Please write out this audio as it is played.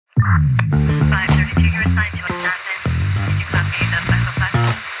532, you're assigned to Assassin. Did you copy the backup pass?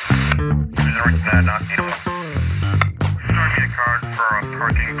 Not Start me a card for a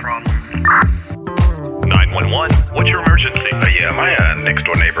parking problem. 911, what's your emergency? Yeah, my next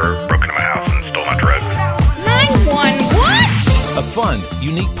door neighbor broke into my house and stole my drugs. 911, what? A fun,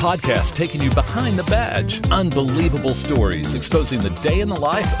 unique podcast taking you behind the badge. Unbelievable stories exposing the day in the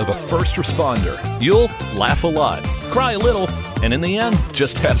life of a first responder. You'll laugh a lot, cry a little, and in the end,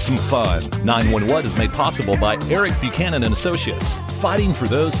 just have some fun. 911 is made possible by Eric Buchanan and Associates, fighting for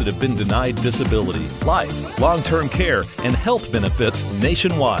those that have been denied disability, life, long-term care, and health benefits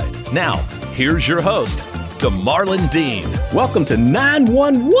nationwide. Now, here's your host, DeMarlon Dean. Welcome to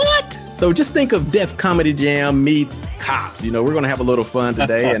 911 What? So just think of Def Comedy Jam meets Cops. You know, we're going to have a little fun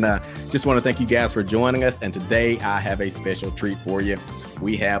today, and just want to thank you guys for joining us. And today I have a special treat for you.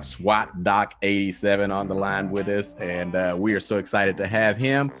 We have SWAT Doc 87 on the line with us, and we are so excited to have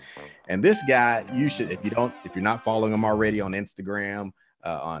him. And this guy, you should, if you're not following him already on Instagram,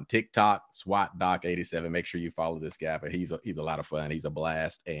 on TikTok, SWAT Doc 87, make sure you follow this guy. But he's a lot of fun. He's a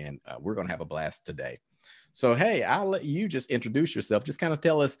blast, and we're going to have a blast today. So, hey, I'll let you just introduce yourself. Just kind of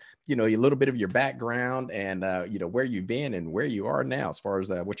tell us, a little bit of your background and, where you've been and where you are now as far as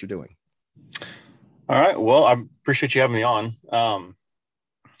what you're doing. All right. Well, I appreciate you having me on.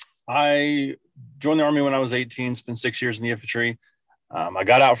 I joined the Army when I was 18, spent 6 years in the infantry. I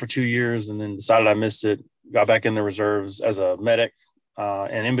got out for 2 years and then decided I missed it, got back in the reserves as a medic.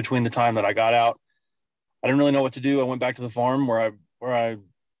 And in between the time that I got out, I didn't really know what to do. I went back to the farm where I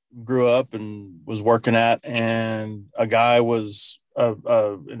grew up and was working at, and a guy was a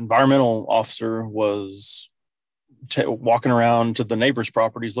environmental officer was walking around to the neighbor's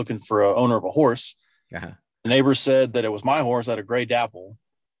properties looking for a owner of a horse. Uh-huh. The neighbor said that it was my horse. I had a gray dapple.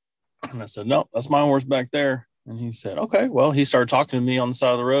 And I said, no, that's my horse back there. And he said, okay. Well, he started talking to me on the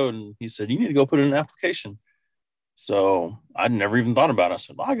side of the road, and he said, you need to go put in an application. So I'd never even thought about it. I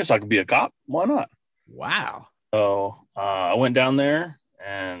said, well, I guess I could be a cop. Why not? Wow. So I went down there,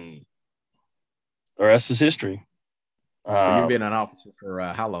 and the rest is history. So you've been an officer for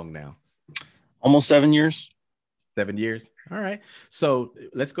how long now? Almost 7 years. 7 years. All right. So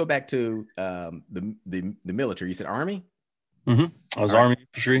let's go back to the military. You said Army? Mm-hmm. I was Army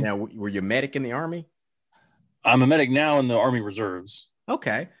infantry. Now, were you a medic in the Army? I'm a medic now in the Army Reserves.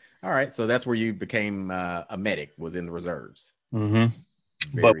 Okay. All right. So that's where you became a medic, was in the reserves. Mm-hmm.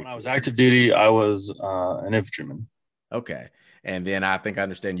 But when I was active duty, I was an infantryman. Okay. And then I think I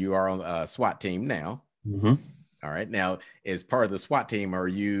understand you are on a SWAT team now. Mm-hmm. All right. Now, as part of the SWAT team, are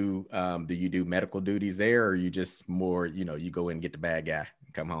you, do you do medical duties there, or are you just more, you go in and get the bad guy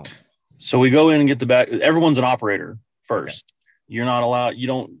and come home? So we go in and get the bad. Everyone's an operator first. Okay. You're not allowed. You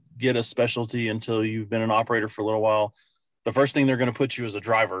don't get a specialty until you've been an operator for a little while. The first thing they're going to put you as a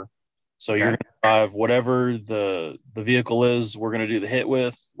driver. So you're going to drive whatever the vehicle is we're going to do the hit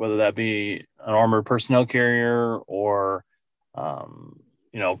with, whether that be an armored personnel carrier or,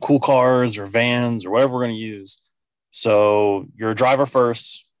 cool cars or vans or whatever we're going to use. So you're a driver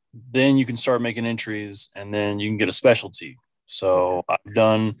first, then you can start making entries, and then you can get a specialty. So I've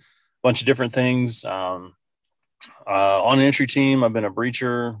done a bunch of different things. On an entry team, I've been a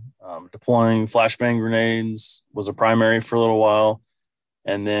breacher, deploying flashbang grenades, was a primary for a little while.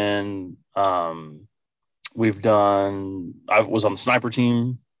 And then I was on the sniper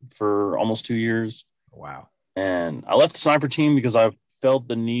team for almost 2 years. Wow. And I left the sniper team because I felt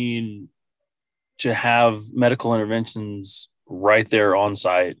the need to have medical interventions right there on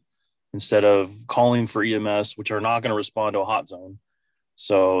site instead of calling for EMS, which are not going to respond to a hot zone.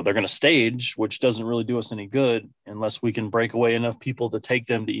 So they're going to stage, which doesn't really do us any good unless we can break away enough people to take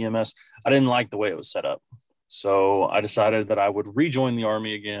them to EMS. I didn't like the way it was set up. So I decided that I would rejoin the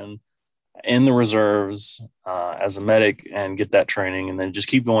Army again in the reserves as a medic and get that training, and then just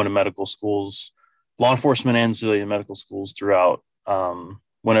keep going to medical schools, law enforcement and civilian medical schools throughout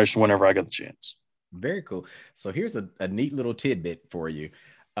whenever I get the chance. Very cool. So here's a neat little tidbit for you.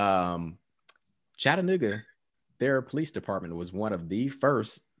 Chattanooga, their police department was one of the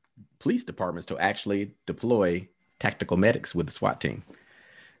first police departments to actually deploy tactical medics with the SWAT team.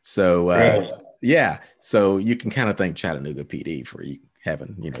 So, yeah. So you can kind of thank Chattanooga PD for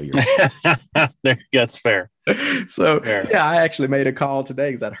having, your... That's fair. So, yeah, I actually made a call today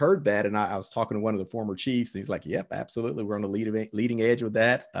because I'd heard that. And I was talking to one of the former chiefs, and he's like, yep, absolutely. We're on the leading edge with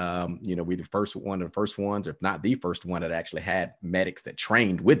that. We're the first ones, if not the first one, that actually had medics that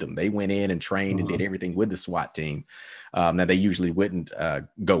trained with them. They went in and trained and did everything with the SWAT team. Now, they usually wouldn't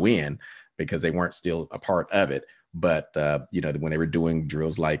go in because they weren't still a part of it. But, when they were doing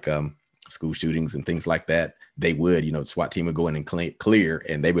drills like school shootings and things like that, they would, the SWAT team would go in and clear,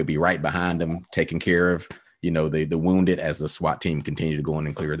 and they would be right behind them, taking care of, the wounded as the SWAT team continued to go in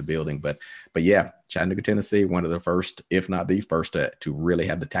and clear the building. But yeah, Chattanooga, Tennessee, one of the first, if not the first, to really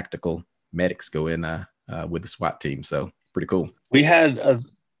have the tactical medics go in with the SWAT team. So pretty cool. We had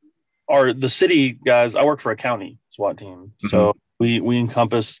the city guys. I work for a county SWAT team, so we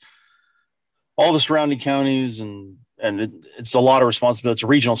encompass all the surrounding counties, and it's a lot of responsibility. It's a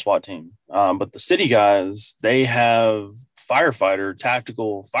regional SWAT team, but the city guys, they have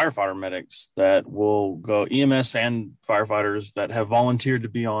tactical firefighter medics that will go, EMS and firefighters that have volunteered to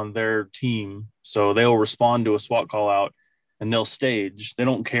be on their team. So they will respond to a SWAT call out, and they'll stage. They're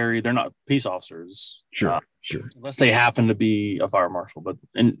not peace officers. Sure. Unless they happen to be a fire marshal, but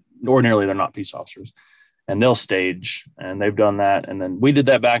ordinarily they're not peace officers, and they'll stage, and they've done that. And then we did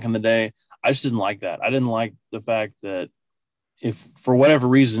that back in the day. I just didn't like that. I didn't like the fact that if for whatever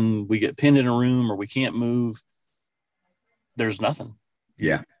reason we get pinned in a room or we can't move, there's nothing.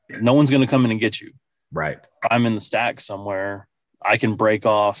 Yeah. No one's going to come in and get you. Right. I'm in the stack somewhere. I can break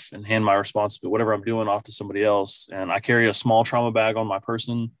off and hand my responsibility, whatever I'm doing, off to somebody else. And I carry a small trauma bag on my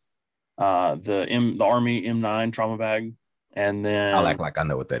person, the Army M9 trauma bag. And then I'll act like I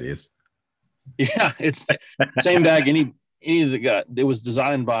know what that is. Yeah, it's the same bag. Any of the guy, it was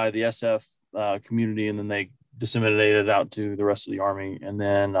designed by the SF community, and then they disseminated it out to the rest of the Army. And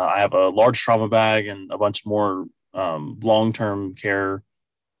then I have a large trauma bag and a bunch more long-term care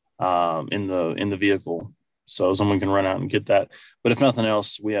in the vehicle, so someone can run out and get that. But if nothing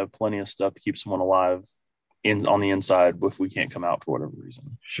else, we have plenty of stuff to keep someone alive on the inside if we can't come out for whatever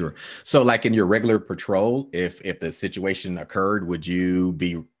reason. Sure. So like in your regular patrol, if the situation occurred, would you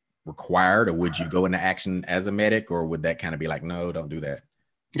be required, or would you go into action as a medic, or would that kind of be like, no, don't do that?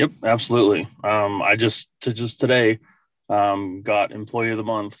 Yep, absolutely. I just today got Employee of the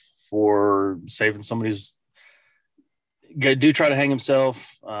Month for saving somebody's dude try to hang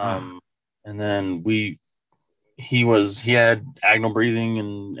himself. And then he had agonal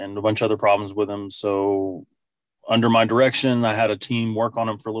breathing and a bunch of other problems with him. So under my direction, I had a team work on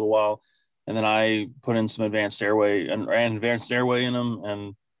him for a little while, and then I put in some advanced airway in him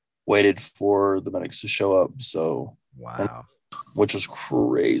and waited for the medics to show up. So wow, which was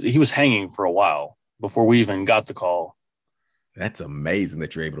crazy. He was hanging for a while before we even got the call. That's amazing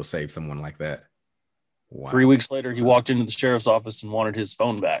that you're able to save someone like that. Wow. 3 weeks later, he walked into the sheriff's office and wanted his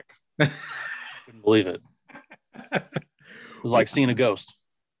phone back. Couldn't believe it. It was like seeing a ghost.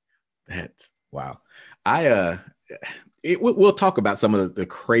 That's wow. We'll talk about some of the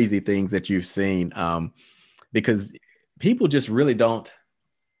crazy things that you've seen, because people just really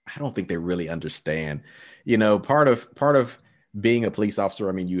I don't think they really understand, part of being a police officer.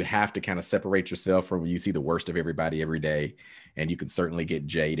 I mean, you have to kind of separate yourself from, you see the worst of everybody every day, and you can certainly get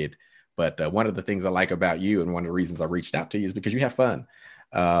jaded. But one of the things I like about you, and one of the reasons I reached out to you, is because you have fun.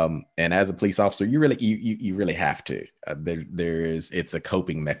 And as a police officer, you really have to. It's a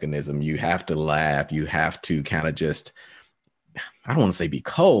coping mechanism. You have to laugh. You have to kind of just, I don't want to say be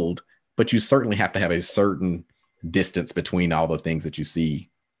cold, but you certainly have to have a certain distance between all the things that you see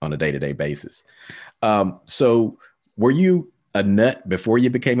on a day-to-day basis. So were you a nut before you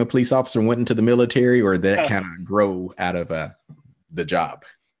became a police officer and went into the military, or did that kind of grow out of the job?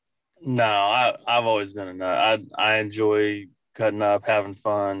 No, I've always been a nut. I enjoy cutting up, having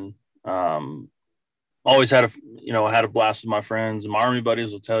fun. Always had I had a blast with my friends, and my Army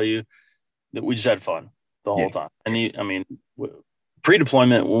buddies will tell you that we just had fun the whole time. And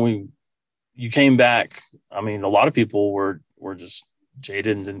pre-deployment, when you came back, a lot of people were just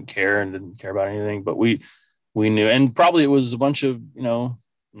jaded and didn't care about anything, but we knew. And probably it was a bunch of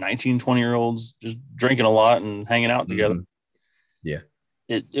 19, 20-year-olds just drinking a lot and hanging out together. Yeah,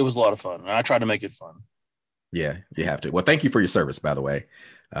 it was a lot of fun, and I tried to make it fun. Yeah, you have to. Well, thank you for your service, by the way.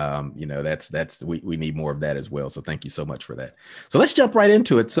 That's we need more of that as well. So thank you so much for that. So let's jump right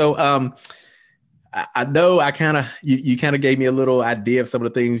into it. So I know you kind of gave me a little idea of some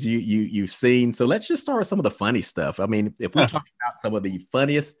of the things you've seen. So let's just start with some of the funny stuff. I mean, if we talk about some of the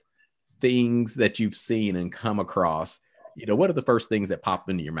funniest things that you've seen and come across, what are the first things that pop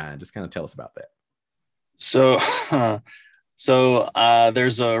into your mind? Just kind of tell us about that. So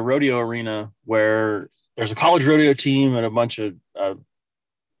there's a rodeo arena where there's a college rodeo team and a bunch of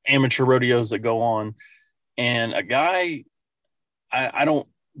amateur rodeos that go on. And a guy,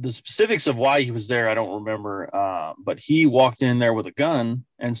 the specifics of why he was there, I don't remember. But he walked in there with a gun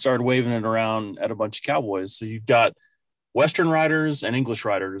and started waving it around at a bunch of cowboys. So you've got Western riders and English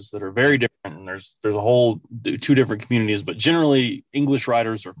riders that are very different. And there's a whole two different communities, but generally English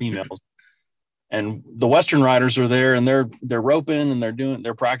riders are females. and the Western riders are there, and they're roping and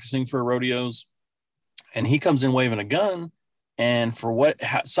they're practicing for rodeos, and he comes in waving a gun, and for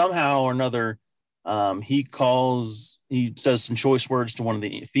somehow or another, he says some choice words to one of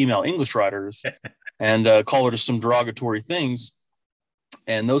the female English riders, and call her to some derogatory things,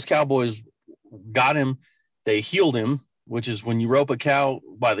 and those cowboys got him. They heeled him, which is when you rope a cow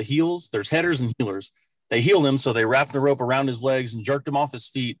by the heels. There's headers and heelers. They heeled him, so they wrapped the rope around his legs and jerked him off his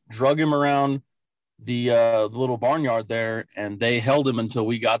feet, drug him around the little barnyard there, and they held him until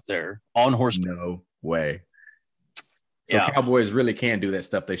we got there on horseback. No way. So Yeah. cowboys really can do that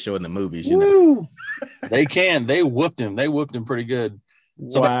stuff they show in the movies, you know. Woo! They can. They whooped him. They whooped him pretty good.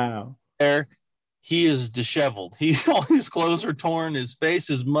 So Wow. there, he is disheveled. All his clothes are torn. His face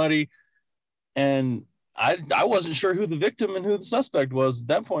is muddy, and I wasn't sure who the victim and who the suspect was at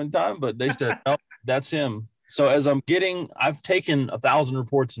that point in time, but they said, no, that's him. So as I've taken 1,000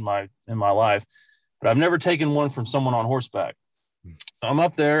 reports in my life, but I've never taken one from someone on horseback. So I'm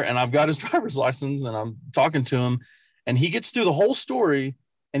up there and I've got his driver's license and I'm talking to him, and he gets through the whole story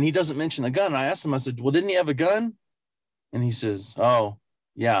and he doesn't mention the gun. And I asked him, I said, well, didn't he have a gun? And he says, oh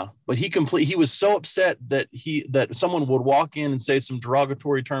yeah. But he was so upset that someone would walk in and say some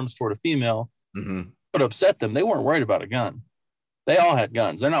derogatory terms toward a female. Mm-hmm. Would upset them. They weren't worried about a gun. They all had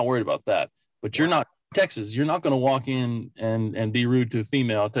guns. They're not worried about that. But you're not Texas. You're not going to walk in and be rude to a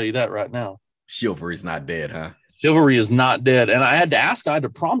female. I'll tell you that right now. Chivalry's not dead, huh? Chivalry is not dead. And I had to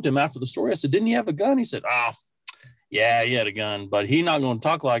prompt him after the story. I said, didn't he have a gun? He said, oh, yeah, he had a gun, but he's not going to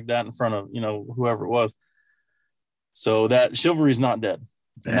talk like that in front of, whoever it was. So that chivalry is not dead.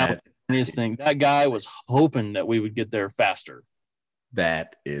 And that was the funniest thing. That guy was hoping that we would get there faster.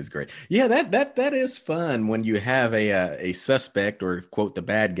 That is great. Yeah, that is fun when you have a suspect, or quote the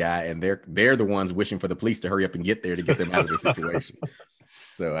bad guy, and they're the ones wishing for the police to hurry up and get there to get them out of the situation.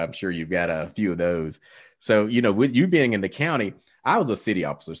 So I'm sure you've got a few of those. So, with you being in the county, I was a city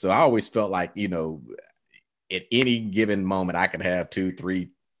officer, so I always felt like, at any given moment I could have 2, 3,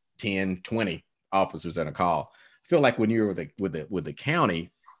 10, 20 officers in a call. I feel like when you're with the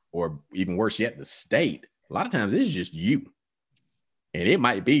county, or even worse yet, the state, a lot of times it's just you. And it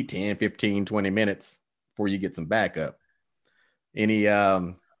might be 10, 15, 20 minutes before you get some backup. Any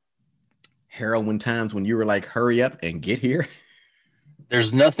harrowing times when you were like, hurry up and get here?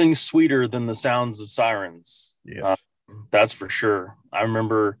 There's nothing sweeter than the sounds of sirens. Yes. That's for sure. I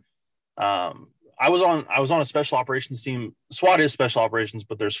remember I was on a special operations team. SWAT is special operations,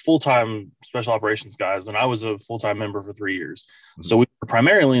 but there's full-time special operations guys, and I was a full-time member for 3 years. Mm-hmm. So we were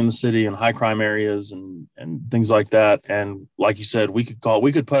primarily in the city and high crime areas and things like that. And like you said, we could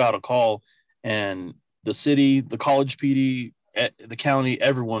put out a call, and the city, the college PD, the county,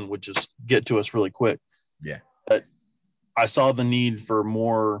 everyone would just get to us really quick. Yeah. But I saw the need for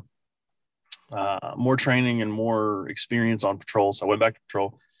more training and more experience on patrol. So I went back to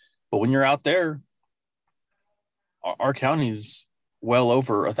patrol. But when you're out there, our county's well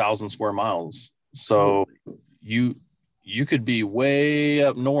over 1,000 square miles. So you could be way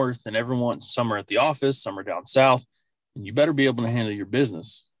up north, and some are at the office, some are down south, and you better be able to handle your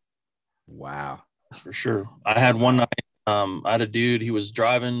business. Wow. That's for sure. I had one night, I had a dude, he was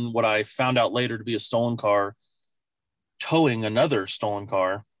driving what I found out later to be a stolen car, towing another stolen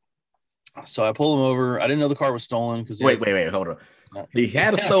car. So I pull him over. I didn't know the car was stolen because wait, hold on. He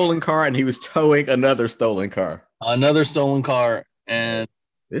had a stolen car and he was towing another stolen car. Another stolen car, and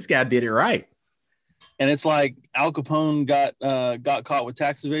this guy did it right. And it's like Al Capone got caught with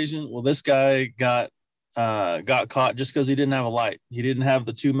tax evasion. Well, this guy got caught just because he didn't have a light. He didn't have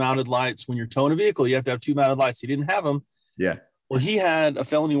the 2 mounted lights. When you're towing a vehicle, you have to have 2 mounted lights. He didn't have them. Yeah. Well, he had a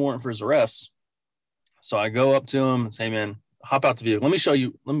felony warrant for his arrest. So I go up to him and say, "Man, hop out the vehicle. Let me show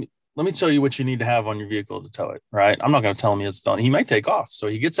you. Let me show you what you need to have on your vehicle to tow it." Right? I'm not going to tell him he has a felony. He might take off. So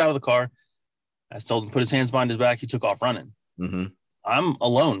he gets out of the car. I told him to put his hands behind his back. He took off running. Mm-hmm. I'm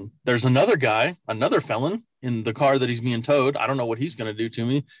alone. There's another guy, another felon in the car that he's being towed. I don't know what he's going to do to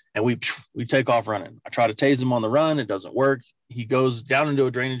me. And we take off running. I try to tase him on the run. It doesn't work. He goes down into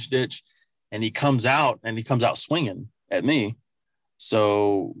a drainage ditch, and he comes out swinging at me.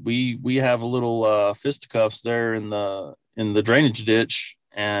 So we have a little fisticuffs there in the drainage ditch,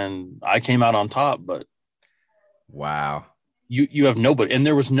 and I came out on top. But wow. You have nobody, and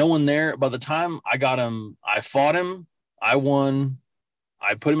there was no one there. By the time I got him, I fought him, I won,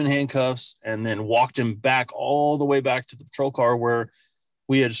 I put him in handcuffs, and then walked him back all the way back to the patrol car where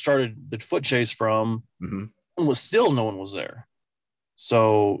we had started the foot chase from. Mm-hmm. And no one was there.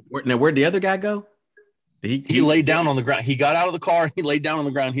 So where'd the other guy go? He laid down on the ground. He got out of the car. He laid down on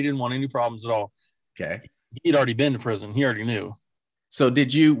the ground. He didn't want any problems at all. Okay. He'd already been to prison. He already knew. So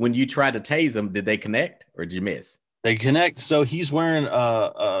when you tried to tase him, did they connect or did you miss? They connect. So he's wearing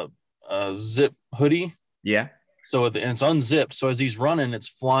a zip hoodie. Yeah. So it's unzipped. So as he's running, it's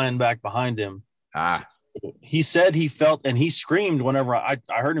flying back behind him. Ah. So he said he felt, and he screamed whenever I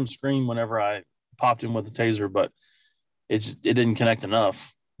heard him scream whenever I popped him with the taser, but it didn't connect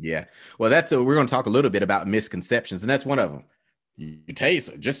enough. Yeah. Well, we're going to talk a little bit about misconceptions, and that's one of them. You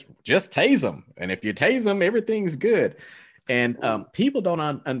tase, just tase them. And if you tase them, everything's good. And people don't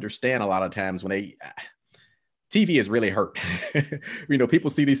understand a lot of times when TV is really hurt.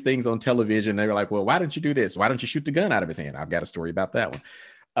 People see these things on television. They're like, well, why didn't you do this? Why don't you shoot the gun out of his hand? I've got a story about that one.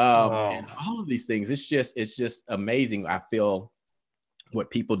 And all of these things, it's just amazing. I feel what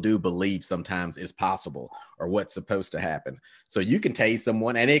people do believe sometimes is possible or what's supposed to happen. So you can tase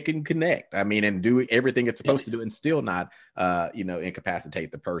someone and it can connect. I mean, and do everything it's supposed to do and still not,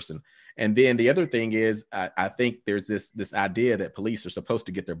 incapacitate the person. And then the other thing is, I think there's this idea that police are supposed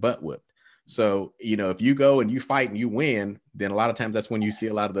to get their butt whipped. So, if you go and you fight and you win, then a lot of times that's when you see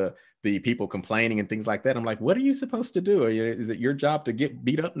a lot of the people complaining and things like that. I'm like, what are you supposed to do? Is it your job to get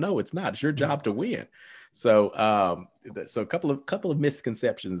beat up? No, it's not. It's your job to win. So, a couple of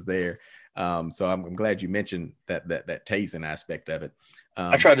misconceptions there. So I'm glad you mentioned that tasing aspect of it.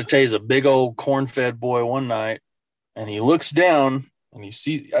 I tried to tase a big old corn-fed boy one night, and he looks down and he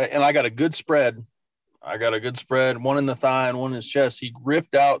sees, and I got a good spread. One in the thigh and one in his chest. He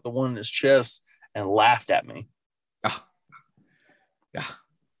ripped out the one in his chest and laughed at me. Oh. Yeah.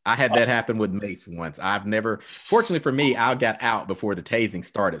 I had that happen with mace once. Fortunately for me, I got out before the tasing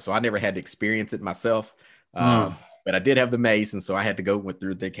started, so I never had to experience it myself. But I did have the mace, and so I had to went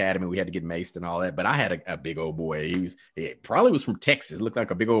through the academy. We had to get maced and all that. But I had a big old boy. He probably was from Texas. Looked like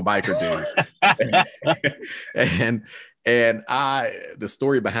a big old biker dude. and the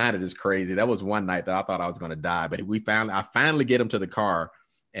story behind it is crazy. That was one night that I thought I was going to die. But I finally get him to the car.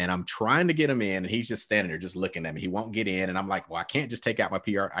 And I'm trying to get him in, and he's just standing there, just looking at me. He won't get in, and I'm like, well, I can't just take out my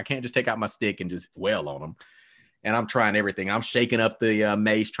PR. I can't just take out my stick and just wail on him. And I'm trying everything. I'm shaking up the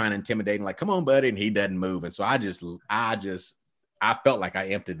mace, trying to intimidate him, like, come on, buddy. And he doesn't move. And so I felt like I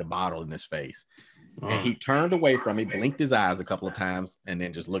emptied the bottle in his face. And he turned away from me, blinked his eyes a couple of times, and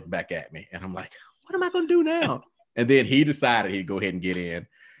then just looked back at me. And I'm like, what am I going to do now? And then he decided he'd go ahead and get in.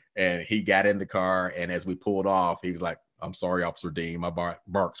 And he got in the car. And as we pulled off, he was like, I'm sorry, Officer Dean. My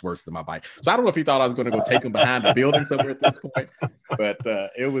bark's worse than my bite. So I don't know if he thought I was going to go take him behind the building somewhere at this point, but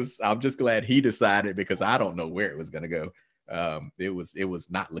I'm just glad he decided, because I don't know where it was going to go. It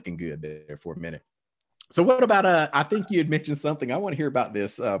was not looking good there for a minute. So what about, I think you had mentioned something. I want to hear about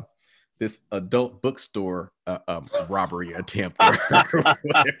this adult bookstore robbery attempt.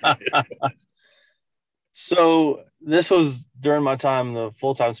 So this was during my time, the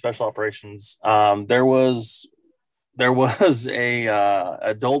full-time special operations. There was a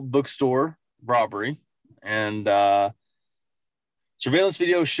adult bookstore robbery, and surveillance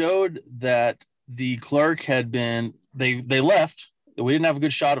video showed that the clerk had been, they left. We didn't have a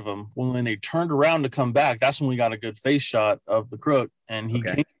good shot of him. When they turned around to come back, that's when we got a good face shot of the crook, and he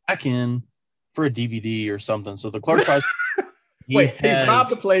came back in for a DVD or something. So the clerk tries. He's robbed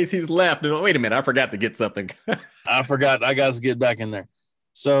the place. He's left. Wait a minute, I forgot to get something. I forgot. I got to get back in there.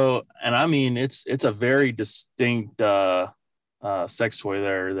 So, and I mean, it's a very distinct sex toy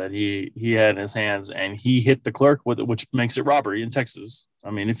there that he had in his hands, and he hit the clerk with it, which makes it robbery in Texas.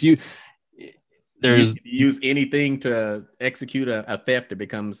 I mean, if you use anything to execute a theft, it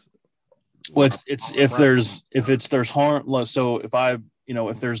becomes. Well, if there's harm. So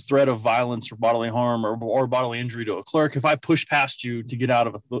if there's threat of violence or bodily harm or bodily injury to a clerk, if I push past you to get out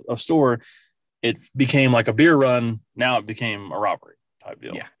of a store, it became like a beer run. Now it became a robbery type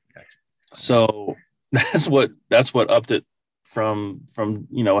deal. Yeah. Gotcha. So that's what upped it from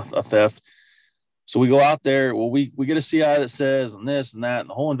a theft. So we go out there. Well, we get a CI that says and this and that and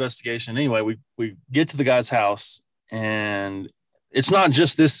the whole investigation. Anyway, we get to the guy's house, and it's not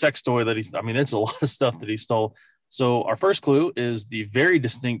just this sex toy that it's a lot of stuff that he stole. So our first clue is the very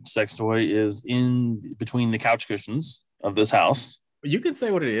distinct sex toy is in between the couch cushions of this house. You can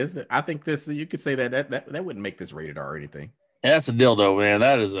say what it is. I think you could say that wouldn't make this rated R or anything. That's a dildo, man.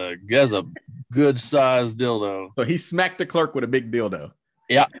 That's a good sized dildo. So he smacked the clerk with a big dildo.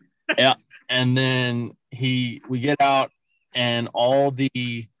 Yeah. Yeah. And then we get out, and all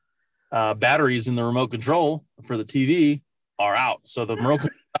the batteries in the remote control for the TV are out. So the remote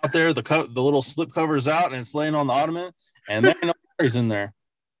control out there, the little slip cover is out, and it's laying on the ottoman, and there ain't no batteries in there.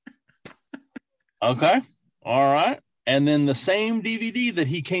 Okay. All right. And then the same DVD that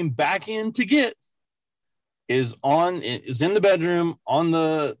he came back in to get is in the bedroom on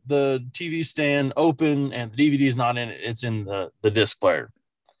the TV stand open, and the DVD is not in it. It's in the disc player.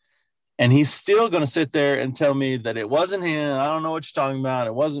 And he's still going to sit there and tell me that it wasn't him. I don't know what you're talking about.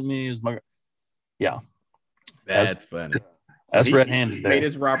 It wasn't me. It was my, yeah. That's funny. That's he red-handed. Made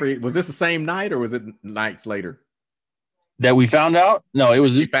his robbery. Was this the same night or was it nights later? That we found out? No, it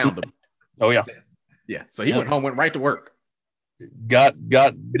was. He found him. Oh yeah. Yeah. So he went home, went right to work. Got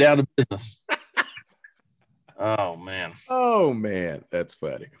down to business. Oh man, that's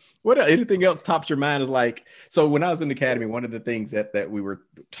funny. What anything else tops your mind is like? So when I was in the academy, one of the things that we were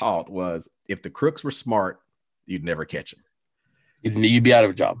taught was if the crooks were smart, you'd never catch them. You'd be out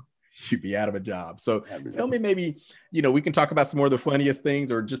of a job. You'd be out of a job. So tell me, maybe we can talk about some more of the funniest things,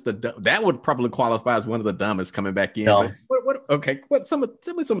 or just that would probably qualify as one of the dumbest coming back in. No. What some of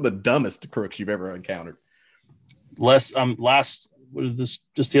the dumbest crooks you've ever encountered? Just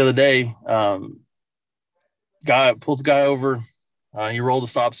the other day, guy pulls the guy over. He rolled a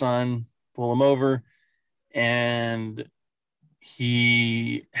stop sign, pull him over, and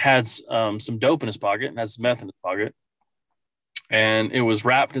he had some dope in his pocket and had some meth in his pocket, and it was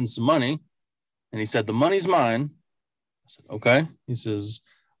wrapped in some money. And he said, "The money's mine." I said, "Okay." He says,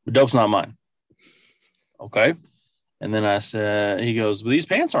 "The dope's not mine." Okay. And then I said, he goes, "Well, these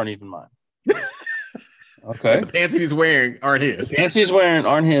pants aren't even mine." Okay. The pants he's wearing aren't his. The pants he's wearing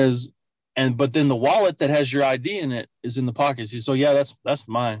aren't his. But then the wallet that has your ID in it is in the pockets. He said, "So yeah, that's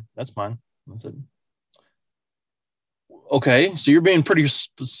mine. That's mine." I said, "Okay, so you're being pretty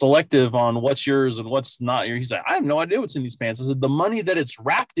selective on what's yours and what's not yours." He said, "I have no idea what's in these pants." I said, "The money that it's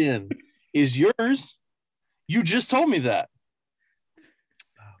wrapped in is yours. You just told me that."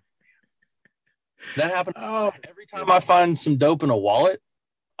 That happened. Every time I find some dope in a wallet,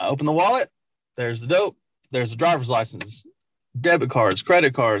 I open the wallet. There's the dope. There's a driver's license, debit cards,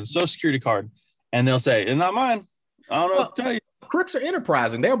 credit cards, social security card. And they'll say, "It's not mine." I don't know what to tell you. Crooks are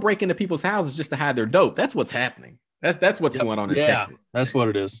enterprising. They'll break into people's houses just to hide their dope. That's what's happening. That's what's going on in Texas. That's what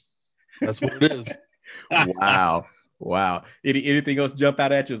it is. That's what it is. Wow. Anything else jump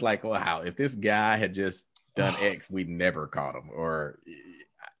out at you? It's like, wow, if this guy had just done X, we'd never caught him. Or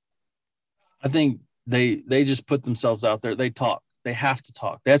I think they just put themselves out there. They talk. They have to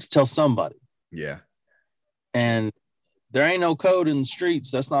talk. They have to tell somebody. Yeah. And there ain't no code in the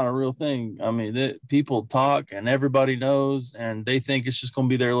streets. That's not a real thing. I mean, people talk and everybody knows, and they think it's just going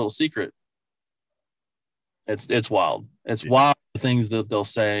to be their little secret. It's wild. It's wild things that they'll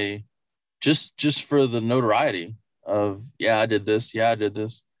say just for the notoriety of, "Yeah, I did this. Yeah, I did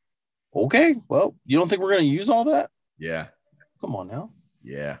this." Okay, well, you don't think we're going to use all that? Yeah. Come on now.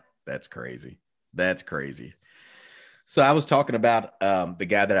 Yeah, that's crazy. That's crazy. So I was talking about the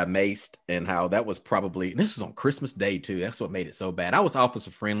guy that I maced and how that was probably, and this was on Christmas Day too. That's what made it so bad. I was officer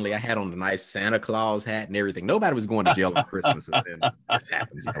friendly. I had on the nice Santa Claus hat and everything. Nobody was going to jail on Christmas. And then this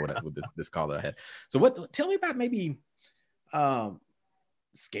happens, with this call that I had. So tell me about maybe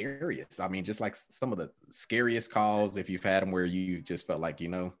scariest. I mean, just like some of the scariest calls, if you've had them where you just felt like,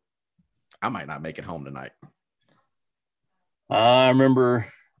 I might not make it home tonight. I remember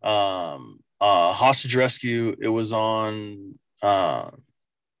hostage rescue. It was on a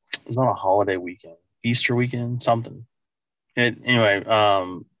holiday weekend, Easter weekend, something. It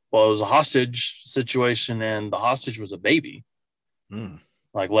was a hostage situation, and the hostage was a baby,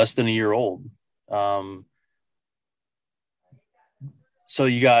 like less than a year old. So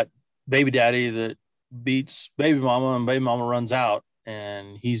you got baby daddy that beats baby mama, and baby mama runs out,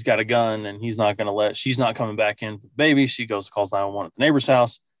 and he's got a gun, and she's not coming back in for the baby. She goes, calls 911 at the neighbor's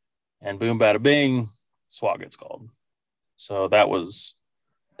house. And boom, bada bing, SWAT gets called. So that was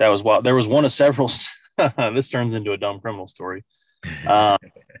wild. There was one of several. This turns into a dumb criminal story.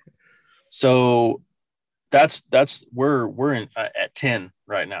 So that's we're in at 10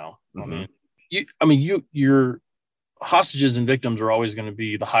 right now. Mm-hmm. Your hostages and victims are always going to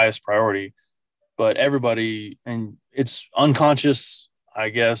be the highest priority, but everybody, and it's unconscious, I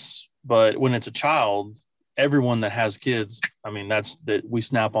guess. But when it's a child, everyone that has kids, that's that we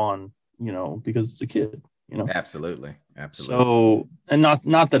snap on, because it's a kid, Absolutely. So, and not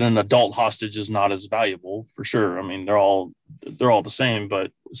that an adult hostage is not as valuable, for sure. They're all the same,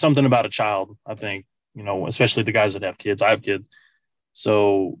 but something about a child, I think, especially the guys that have kids. I have kids.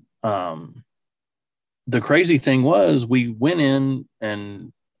 So, the crazy thing was, we went in,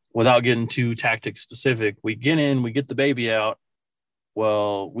 and without getting too tactic specific, we get in, we get the baby out.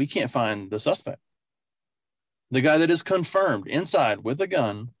 Well, we can't find the suspect. The guy that is confirmed inside with a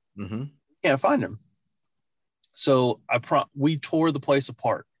gun, can't find him. So we tore the place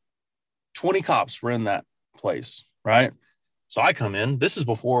apart. 20 cops were in that place, right? So I come in. This is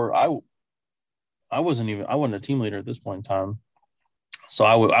before I wasn't a team leader at this point in time. So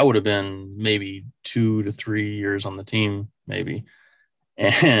I would have been maybe 2 to 3 years on the team, maybe.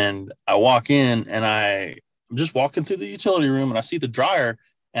 And I walk in and I'm just walking through the utility room and I see the dryer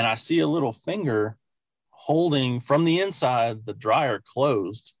and I see a little finger holding from the inside the dryer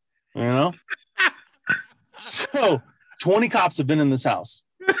closed, you know? So 20 cops have been in this house.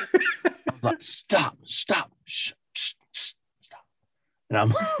 I was like, stop, shh, stop.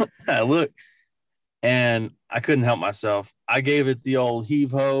 And I look and I couldn't help myself. I gave it the old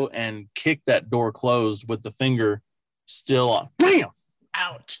heave ho and kicked that door closed with the finger still on. Bam!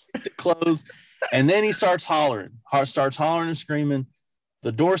 Ouch! It closed. And then he starts hollering and screaming.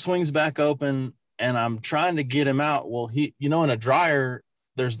 The door swings back open and I'm trying to get him out. Well, in a dryer,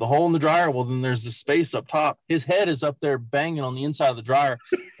 there's the hole in the dryer. Well, then there's the space up top. His head is up there banging on the inside of the dryer.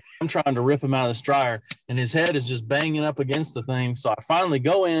 I'm trying to rip him out of this dryer and his head is just banging up against the thing. So I finally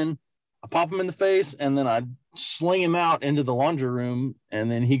go in, I pop him in the face, and then I sling him out into the laundry room.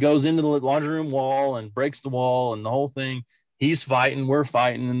 And then he goes into the laundry room wall and breaks the wall and the whole thing. He's fighting, we're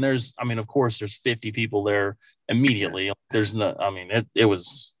fighting. And of course, there's 50 people there immediately. It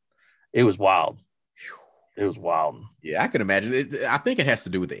was wild. It was wild. Yeah, I can imagine. I think it has to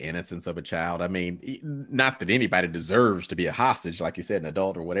do with the innocence of a child. I mean, not that anybody deserves to be a hostage, like you said, an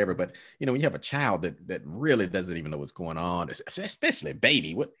adult or whatever. But, when you have a child that really doesn't even know what's going on, especially a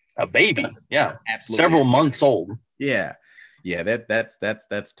baby. A baby, yeah. Absolutely. Several months old. Yeah. Yeah, that's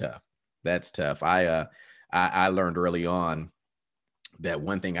tough. That's tough. I learned early on that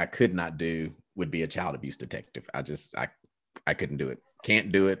one thing I could not do would be a child abuse detective. I couldn't do it.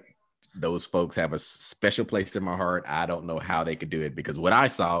 Can't do it. Those folks have a special place in my heart. I don't know how they could do it because what I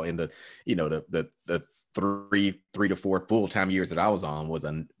saw in the 3 to 4 full-time years that I was on was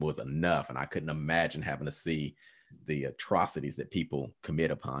enough. And I couldn't imagine having to see the atrocities that people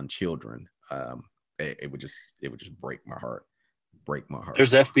commit upon children. It would just break my heart.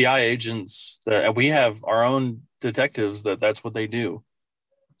 There's FBI agents that we have our own detectives that's what they do.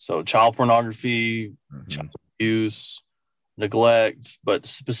 So child pornography, child abuse, neglect, but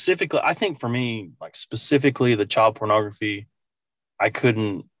specifically, I think for me, like specifically the child pornography, I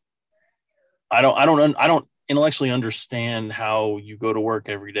don't intellectually understand how you go to work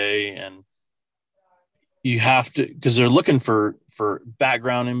every day and you have to, because they're looking for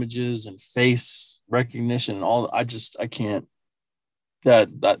background images and face recognition and all. I can't. That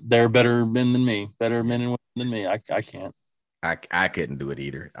they're better men and women than me. I can't. I couldn't do it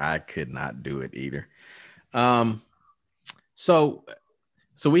either. I could not do it either. So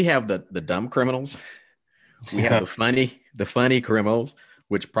we have the dumb criminals. We have the funny criminals,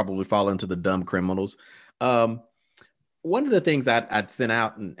 which probably fall into the dumb criminals. One of the things I'd sent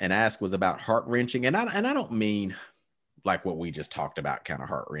out and asked was about heart-wrenching. And I don't mean like what we just talked about, kind of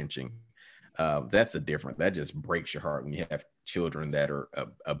heart-wrenching. That's that just breaks your heart when you have children that are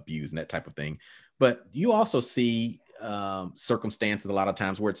abused and that type of thing. But you also see circumstances a lot of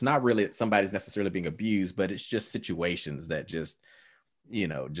times where it's not really that somebody's necessarily being abused, but it's just situations that just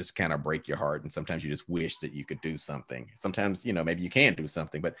kind of break your heart. And sometimes you just wish that you could do something. Sometimes, maybe you can't do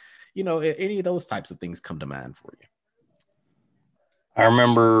something, but any of those types of things come to mind for you. I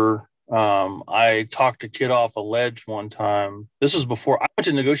remember I talked a kid off a ledge one time. This was before I went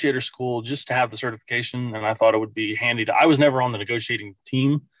to negotiator school just to have the certification. And I thought it would be handy I was never on the negotiating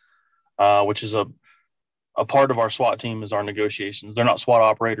team, which is a part of our SWAT team is our negotiations. They're not SWAT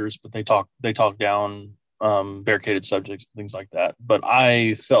operators, but they talk down barricaded subjects and things like that. But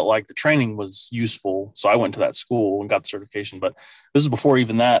I felt like the training was useful. So I went to that school and got the certification. But this is before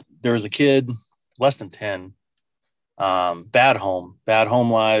even that. There was a kid, less than 10, bad home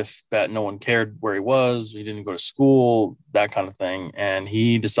life, no one cared where he was. He didn't go to school, that kind of thing. And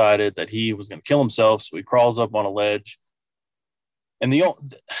he decided that he was going to kill himself. So he crawls up on a ledge. And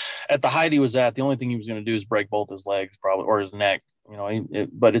at the height he was at, the only thing he was going to do is break both his legs, probably, or his neck.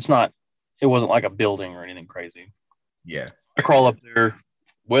 But it wasn't like a building or anything crazy. Yeah. I crawl up there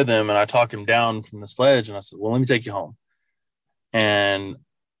with him and I talk him down from this ledge and I said, well, let me take you home. And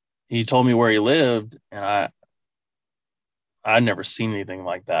he told me where he lived. And I'd never seen anything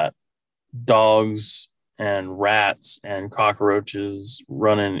like that. Dogs and rats and cockroaches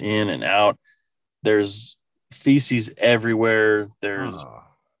running in and out. There's feces everywhere.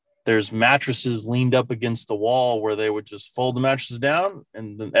 There's mattresses leaned up against the wall where they would just fold the mattresses down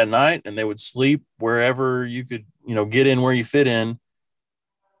and at night and they would sleep wherever you could, get in where you fit in.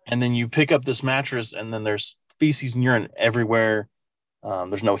 And then you pick up this mattress and then there's feces and urine everywhere.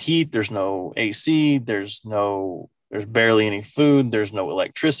 There's no heat. There's no AC. There's barely any food. There's no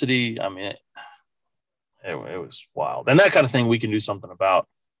electricity. I mean, it was wild. And that kind of thing we can do something about.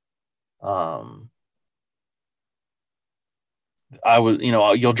 I would,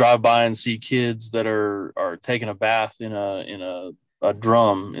 you'll drive by and see kids that are taking a bath in a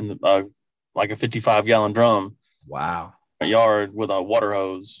drum in the like a 55-gallon drum Wow. in a yard with a water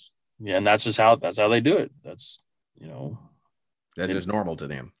hose. Yeah, and that's how they do it. That's That's just normal to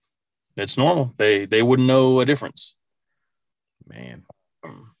them. it's normal. They wouldn't know a difference. Man.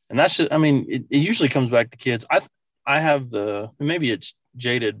 And that's just, I mean, it usually comes back to kids. I have maybe it's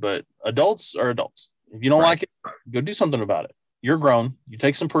jaded, but adults are adults. If you don't like it, go do something about it. You're grown. You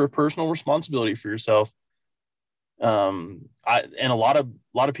take some personal responsibility for yourself. And a lot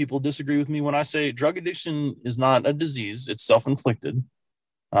of people disagree with me when I say drug addiction is not a disease. It's self-inflicted.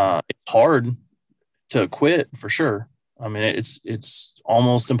 It's hard to quit for sure. I mean, it's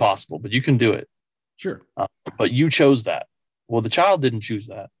almost impossible, but you can do it. Sure. But you chose that. Well, the child didn't choose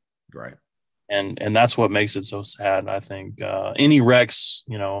that. Right. And that's what makes it so sad. I think any wrecks,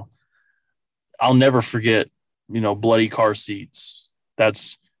 I'll never forget, bloody car seats.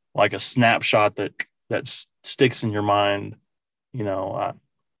 That's like a snapshot that sticks in your mind.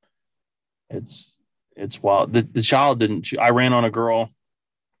 It's wild. The child didn't. I ran on a girl.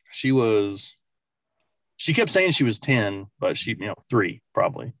 She kept saying she was 10, but she, 3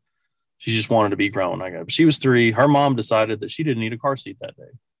 probably. She just wanted to be grown. I guess she was 3. Her mom decided that she didn't need a car seat that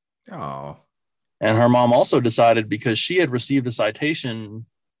day. Oh. And her mom also decided, because she had received a citation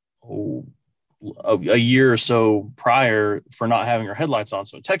a year or so prior for not having her headlights on.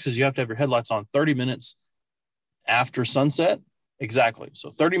 So in Texas, you have to have your headlights on 30 minutes after sunset. Exactly. So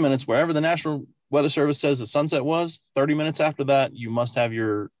 30 minutes, wherever the National Weather Service says the sunset was, 30 minutes after that, you must have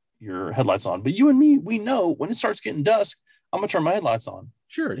your headlights on. But you and me, we know when it starts getting dusk, I'm going to turn my headlights on.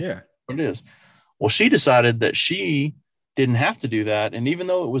 Sure. Yeah. What it is. Well, she decided that she didn't have to do that. And even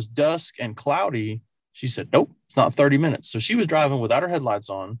though it was dusk and cloudy, she said, nope, it's not 30 minutes. So she was driving without her headlights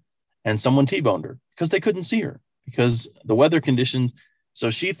on, and someone T-boned her because they couldn't see her because the weather conditions. So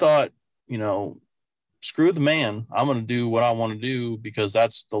she thought, screw the man. I'm going to do what I want to do because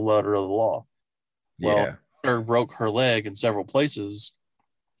that's the letter of the law. Yeah. Well, her broke her leg in several places,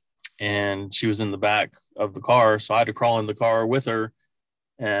 and she was in the back of the car. So I had to crawl in the car with her.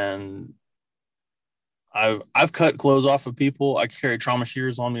 And I've cut clothes off of people. I carry trauma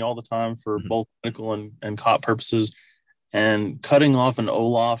shears on me all the time for both medical and cop purposes. And cutting off an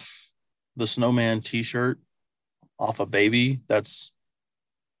Olaf the Snowman T-shirt off a baby, it's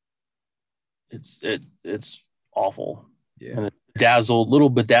awful. Yeah. And bedazzled,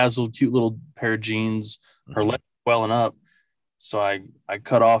 cute little pair of jeans. Her leg swelling up. So I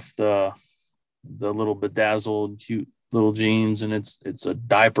cut off the little bedazzled, cute little jeans, and it's a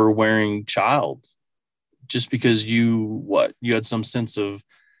diaper wearing child. Just because you had some sense of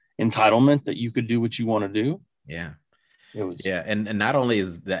entitlement that you could do what you want to do. Yeah. It was. Yeah. And not only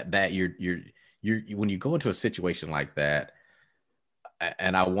is that you're when you go into a situation like that,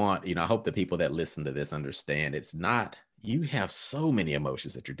 and I want, I hope the people that listen to this understand it's not, you have so many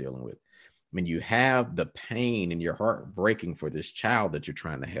emotions that you're dealing with. I mean, you have the pain in your heart breaking for this child that you're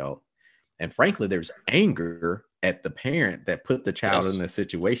trying to help. And frankly, there's anger at the parent that put the child in the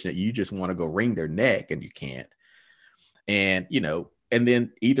situation that you just want to go wring their neck and you can't. And, and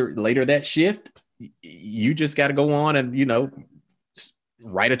then either later that shift, you just got to go on and,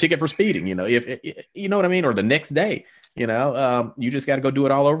 write a ticket for speeding, if you know what I mean? Or the next day, you just got to go do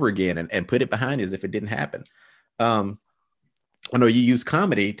it all over again and put it behind you as if it didn't happen. I know you use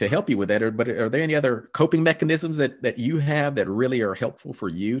comedy to help you with that, but are there any other coping mechanisms that you have that really are helpful for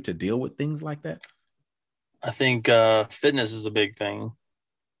you to deal with things like that? I think fitness is a big thing.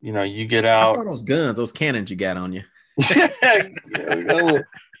 You get out. I saw those guns, those cannons you got on you.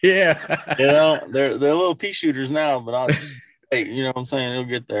 Yeah. They're little pea shooters now, but I'll just wait, what I'm saying? It'll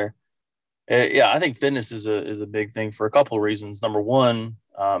get there. Yeah, I think fitness is a big thing for a couple of reasons. Number one,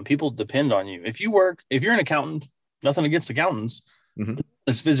 people depend on you. If you're an accountant, nothing against accountants,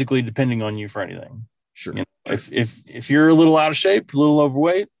 is physically depending on you for anything. Sure. If you're a little out of shape, a little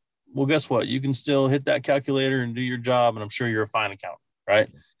overweight, well, guess what? You can still hit that calculator and do your job, and I'm sure you're a fine accountant, right?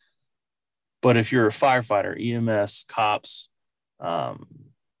 But if you're a firefighter, EMS, cops,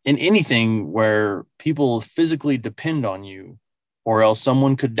 in anything where people physically depend on you, or else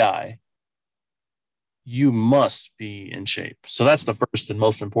someone could die, you must be in shape. So that's the first and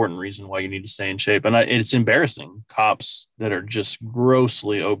most important reason why you need to stay in shape. And it's embarrassing, cops that are just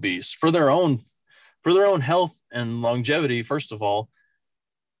grossly obese for their own health and longevity, first of all.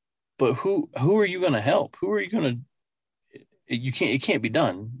 But who are you going to help? Who are you going to? It can't be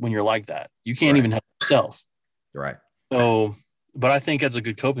done when you're like that. You can't even help yourself. Right. So, but I think that's a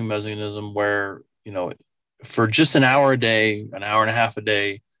good coping mechanism where, for just an hour a day, an hour and a half a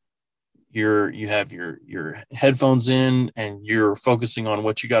day, you have your headphones in and you're focusing on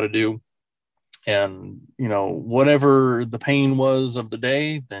what you got to do. And, whatever the pain was of the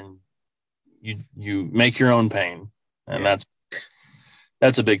day, then you make your own pain. And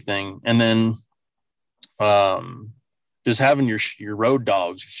that's a big thing. And then, just having your road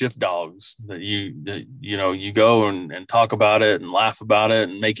dogs, your shift dogs that you go and talk about it and laugh about it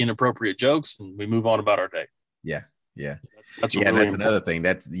and make inappropriate jokes, and we move on about our day. Yeah. That's another thing.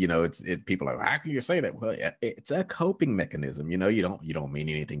 That's people are like, how can you say that? Well, it's a coping mechanism. You don't mean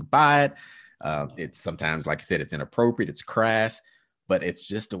anything by it. It's sometimes, like I said, it's inappropriate, it's crass, but it's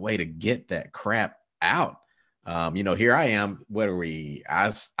just a way to get that crap out. Here I am. What are we?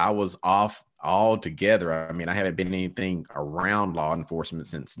 I was off altogether. I mean, I haven't been anything around law enforcement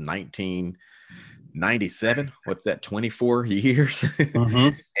since 1997. What's that? 24 years. Mm-hmm.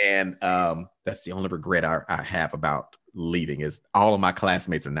 And that's the only regret I have about leaving is all of my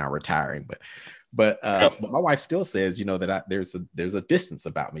classmates are now retiring. But my wife still says, that there's a distance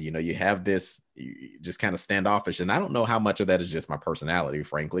about me. You have this, you just kind of standoffish, and I don't know how much of that is just my personality,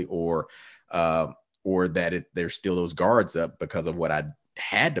 frankly, or that there's still those guards up because of what I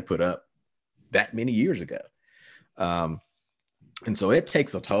had to put up that many years ago. And so it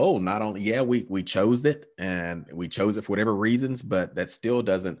takes a toll. Not only, we chose it, and we chose it for whatever reasons, but that still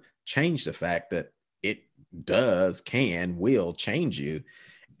doesn't change the fact that it will change you.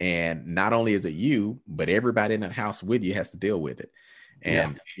 And not only is it you, but everybody in that house with you has to deal with it.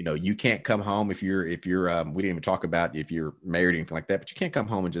 And, you can't come home if you're, we didn't even talk about if you're married or anything like that, but you can't come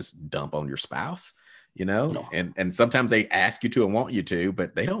home and just dump on your spouse, No. And sometimes they ask you to and want you to,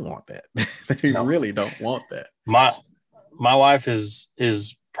 but they don't want that. They really don't want that. My wife is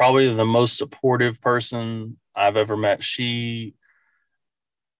probably the most supportive person I've ever met.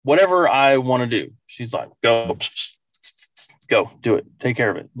 Whatever I want to do, she's like, go do it, take care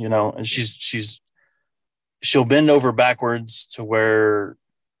of it, and she'll bend over backwards to where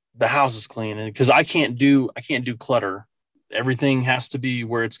the house is clean. And because I can't do clutter, everything has to be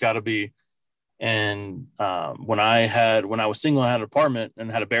where it's got to be. And when I was single, I had an apartment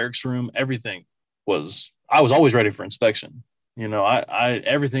and had a barracks room. Everything I was always ready for inspection.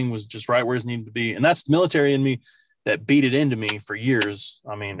 Everything was just right where it needed to be. And that's the military in me that beat it into me for years.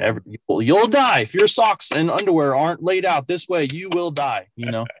 I mean, you'll die if your socks and underwear aren't laid out this way. You will die.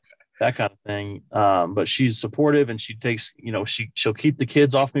 That kind of thing. But she's supportive, and she takes. She'll keep the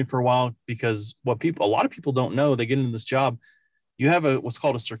kids off me for a while, because a lot of people don't know, they get into this job. You have what's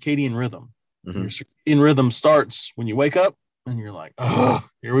called a circadian rhythm. Mm-hmm. Your circadian rhythm starts when you wake up, and you're like, oh,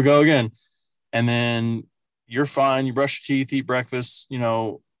 here we go again. And then you're fine. You brush your teeth, eat breakfast,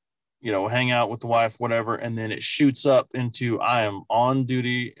 hang out with the wife, whatever. And then it shoots up into, I am on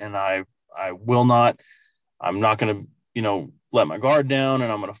duty, and I'm not going to, let my guard down, and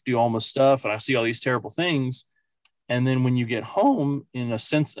I'm going to do all my stuff. And I see all these terrible things. And then when you get home, in a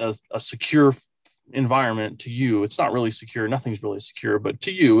sense, a secure environment to you, it's not really secure. Nothing's really secure, but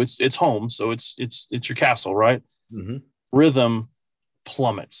to you, it's home. So it's your castle, right? Mm-hmm. Rhythm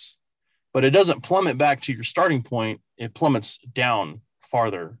plummets, but it doesn't plummet back to your starting point. It plummets down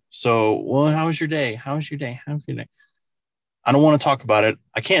farther. So, well, how was your day? I don't want to talk about it.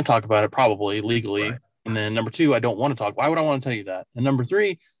 I can't talk about it, probably legally. Right. And then number two, I don't want to talk. Why would I want to tell you that? And number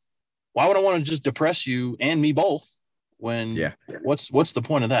three, why would I want to just depress you and me both when what's the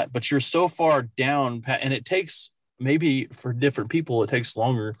point of that? But you're so far down, and it takes, maybe for different people, it takes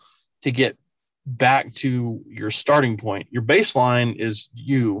longer to get back to your starting point. Your baseline is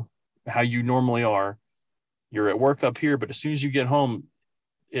how you normally are. You're at work up here, but as soon as you get home,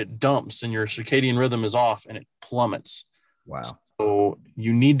 it dumps and your circadian rhythm is off and it plummets. Wow. So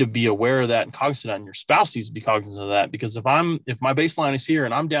you need to be aware of that and cognizant of that, and your spouse needs to be cognizant of that, because if my baseline is here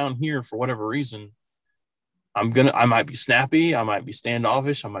and I'm down here for whatever reason, I might be snappy, I might be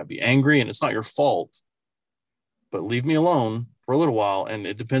standoffish, I might be angry, and it's not your fault, but leave me alone for a little while. And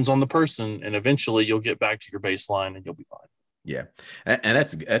it depends on the person, and eventually you'll get back to your baseline and you'll be fine. Yeah. And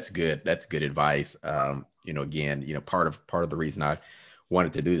that's good. That's good advice. Again, part of the reason I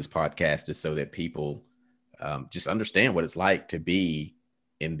wanted to do this podcast is so that people just understand what it's like to be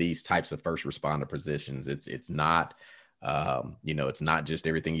in these types of first responder positions. It's not, it's not just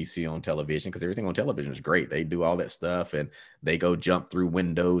everything you see on television, because everything on television is great. They do all that stuff, and they go jump through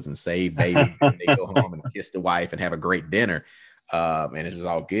windows and save baby. And they go home and kiss the wife and have a great dinner. And it's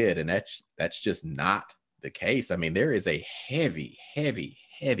all good. And that's just not the case. I mean, there is a heavy, heavy,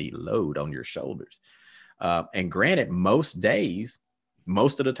 heavy load on your shoulders. And granted, most days,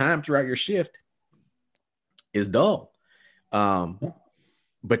 most of the time throughout your shift is dull.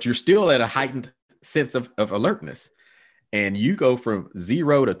 But you're still at a heightened sense of alertness. And you go from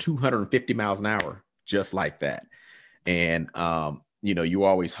 0 to 250 miles an hour just like that. And, you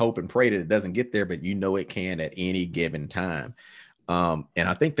always hope and pray that it doesn't get there, but it can at any given time. And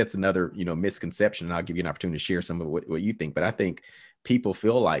I think that's another, misconception. And I'll give you an opportunity to share some of what you think. But I think people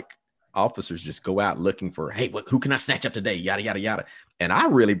feel like officers just go out looking for, hey, who can I snatch up today? Yada, yada, yada. And I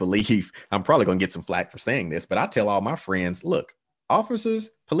really believe, I'm probably going to get some flack for saying this, but I tell all my friends, look, officers,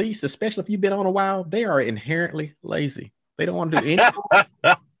 police, especially if you've been on a while, they are inherently lazy. They don't want to do anything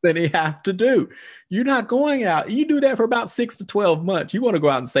that they have to do. You're not going out. You do that for about 6 to 12 months. You want to go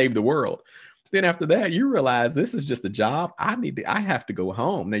out and save the world. Then after that, you realize this is just a job. I have to go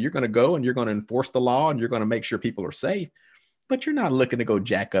home. Now you're going to go and you're going to enforce the law and you're going to make sure people are safe, but you're not looking to go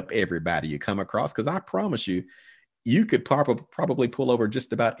jack up everybody you come across. Because I promise you, you could probably pull over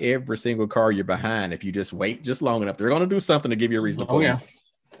just about every single car you're behind if you just wait just long enough. They're going to do something to give you a reason to pull over.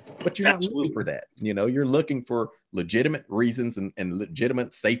 But you're not looking for that. You're looking for legitimate reasons and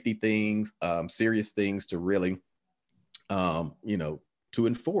legitimate safety things, serious things to really, to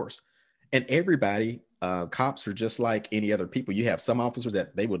enforce. And everybody, cops are just like any other people. You have some officers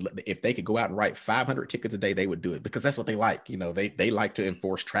that they would, if they could go out and write 500 tickets a day, they would do it because that's what they like. They like to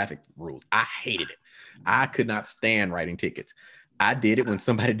enforce traffic rules. I hated it. I could not stand writing tickets. I did it when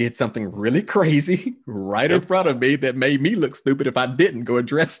somebody did something really crazy right in front of me that made me look stupid if I didn't go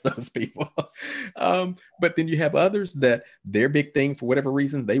address those people. But then you have others that their big thing, for whatever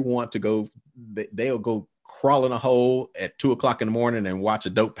reason, they want to go, they'll go crawl in a hole at 2:00 in the morning and watch a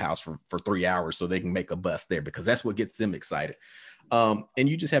dope house for 3 hours so they can make a bust there because that's what gets them excited. And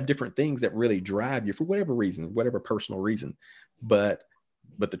you just have different things that really drive you for whatever reason, whatever personal reason. But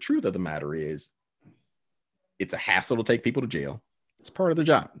the truth of the matter is, it's a hassle to take people to jail. It's part of the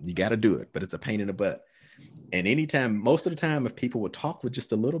job. You got to do it, but it's a pain in the butt. And most of the time, if people would talk with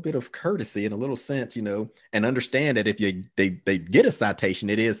just a little bit of courtesy and a little sense, and understand that if they get a citation,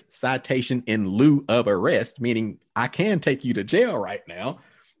 it is citation in lieu of arrest, meaning I can take you to jail right now,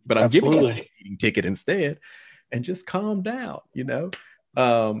 but I'm giving you a speeding ticket instead, and just calm down.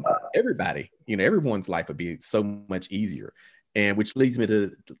 Everybody, everyone's life would be so much easier. And which leads me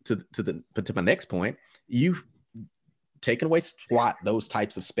to my next point. You've taken away SWAT, those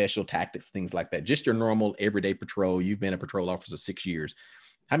types of special tactics, things like that. Just your normal everyday patrol. You've been a patrol officer 6 years.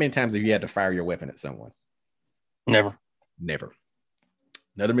 How many times have you had to fire your weapon at someone? Never.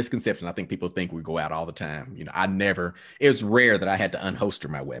 Another misconception. I think people think we go out all the time. It was rare that I had to unholster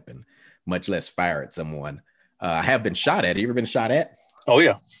my weapon, much less fire at someone. I have been shot at. You ever been shot at? Oh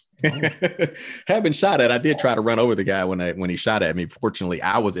yeah. Have been shot at. I did try to run over the guy when he shot at me. Fortunately,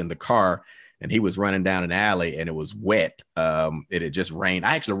 I was in the car and he was running down an alley and it was wet. It had just rained.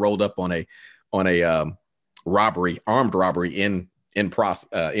 I actually rolled up on a armed robbery in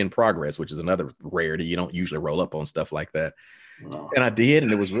progress, which is another rarity. You don't usually roll up on stuff like that. No. And I did,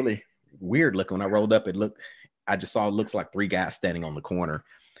 and it was really weird looking. When I rolled up, I just saw it looks like 3 guys standing on the corner.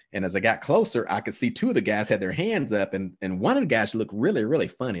 And as I got closer, I could see 2 of the guys had their hands up, and one of the guys looked really, really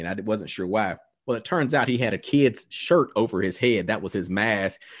funny, and I wasn't sure why. Well, it turns out he had a kid's shirt over his head. That was his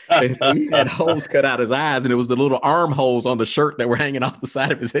mask. And so he had holes cut out his eyes, and it was the little armholes on the shirt that were hanging off the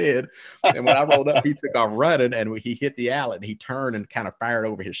side of his head. And when I rolled up, he took off running, and he hit the alley, and he turned and kind of fired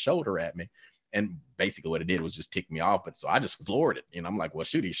over his shoulder at me. And basically what it did was just tick me off. But so I just floored it. I'm like, well,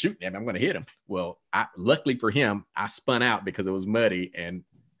 shoot, he's shooting at me. I'm going to hit him. Well, luckily for him, I spun out because it was muddy and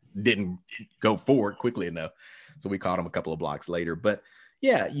didn't go forward quickly enough. So we caught him a couple of blocks later. But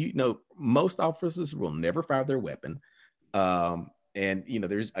yeah, most officers will never fire their weapon. And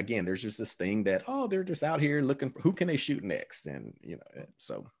there's just this thing that, they're just out here looking for who can they shoot next. And,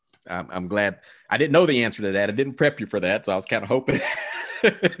 so I'm glad I didn't know the answer to that. I didn't prep you for that. So I was kind of hoping.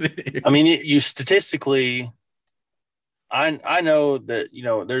 I mean, you statistically, I know that,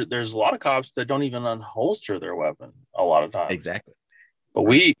 there's a lot of cops that don't even unholster their weapon a lot of times. Exactly. But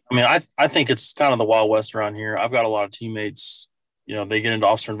I think it's kind of the Wild West around here. I've got a lot of teammates, they get into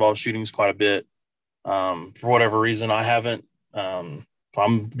officer involved shootings quite a bit. For whatever reason, I haven't.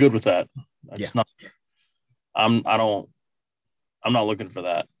 I'm good with that. It's not. I'm not looking for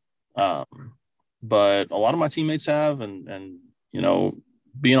that. But a lot of my teammates have, and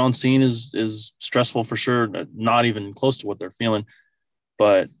being on scene is stressful for sure. Not even close to what they're feeling,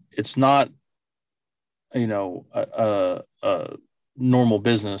 but it's not, a normal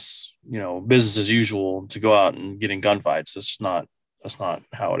business, business as usual to go out and get in gunfights. That's not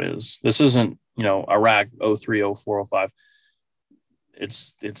how it is. This isn't, Iraq 03, 04, 05.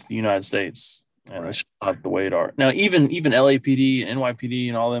 It's the United States, and it's not the way it are. Now, even LAPD, NYPD,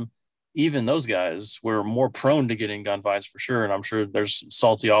 and all them, even those guys were more prone to getting gunfights for sure. And I'm sure there's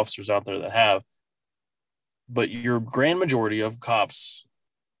salty officers out there that have. but your grand majority of cops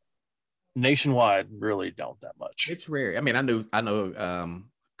nationwide really don't that much. It's rare. I mean, I know a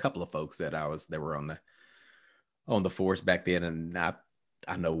couple of folks that were on the force back then, and I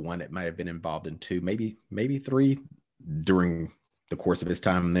know one that might have been involved in 2, maybe 3 during the course of his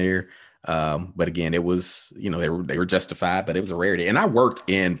time there. But again, it was, they were justified, but it was a rarity. And I worked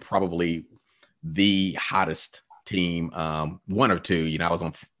in probably the hottest team, 1 or 2. I was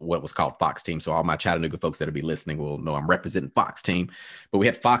on what was called Fox Team. So all my Chattanooga folks that'll be listening will know I'm representing Fox Team. But we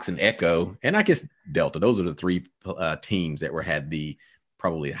had Fox and Echo, and I guess Delta. Those are the 3 teams that had the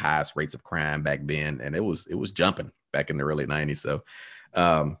probably highest rates of crime back then, and it was jumping back in the early 90s. So,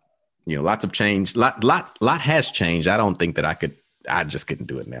 lots of change. Lot has changed. I don't think that I just couldn't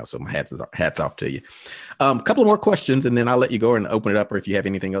do it now. So my hats off to you. A couple more questions, and then I'll let you go and open it up, or if you have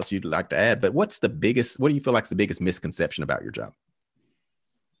anything else you'd like to add. But what do you feel like is the biggest misconception about your job?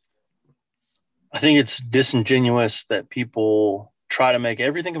 I think it's disingenuous that people try to make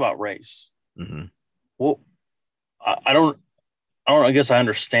everything about race. Mm-hmm. Well, I guess I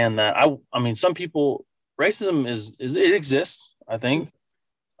understand that. I mean, some people, racism it exists, I think.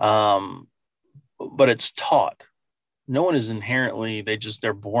 But it's taught. No one is inherently,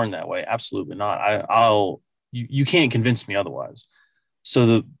 they're born that way. Absolutely not. You can't convince me otherwise.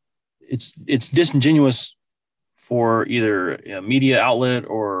 So it's disingenuous for either a media outlet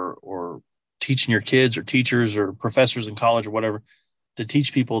or teaching your kids or teachers or professors in college or whatever to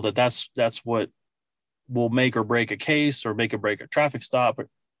teach people that that's what will make or break a case or make or break a traffic stop.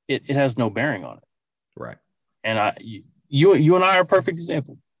 It has no bearing on it. Right. And you and I are a perfect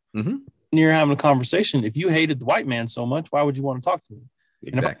example. Mm-hmm. You're having a conversation. If you hated the white man so much, why would you want to talk to me?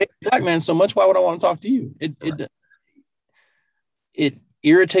 Exactly. And if I hate the black man so much, why would I want to talk to you? It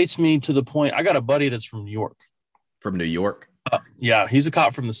irritates me to the point. I got a buddy that's from New York. From New York? Yeah, he's a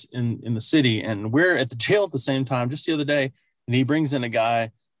cop from in the city, and we're at the jail at the same time just the other day, and he brings in a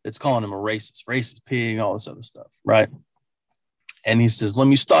guy that's calling him a racist pig, all this other stuff, right? And he says, "Let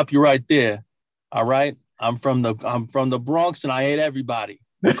me stop you right there. All right, I'm from the Bronx, and I hate everybody."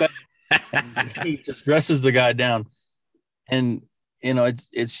 Okay. He just dresses the guy down, and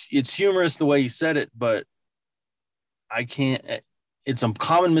it's humorous the way he said it, but I can't. It's a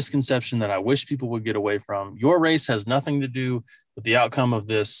common misconception that I wish people would get away from. Your race has nothing to do with the outcome of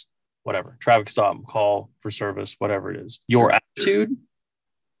this, whatever, traffic stop, call for service, whatever it is. Your attitude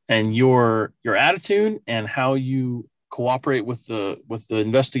and your attitude and how you cooperate with the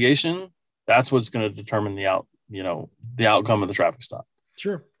investigation, that's what's going to determine the outcome of the traffic stop.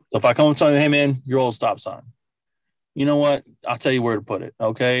 Sure. So if I come and tell you, "Hey man, your old stop sign," you know what? I'll tell you where to put it.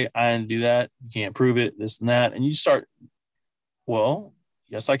 Okay. I didn't do that. You can't prove it, this and that. And you start, well,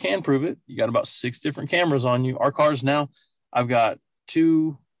 yes, I can prove it. You got about 6 different cameras on you. Our cars now, I got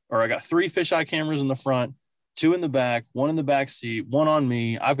 3 fisheye cameras in the front, 2 in the back, 1 in the back seat, 1 on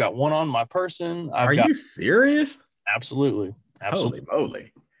me. I've got 1 on my person. Are you serious? Absolutely. Holy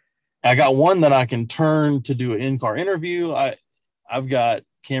moly. I got 1 that I can turn to do an in-car interview. I've got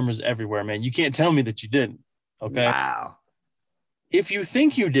cameras everywhere, man. You can't tell me that you didn't. Okay. Wow. If you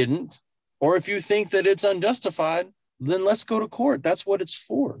think you didn't, or if you think that it's unjustified, then let's go to court. That's what it's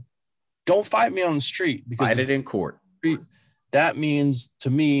for. Don't fight me on the street, because fight it in court. That means to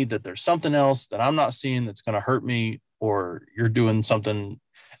me that there's something else that I'm not seeing that's going to hurt me, or you're doing something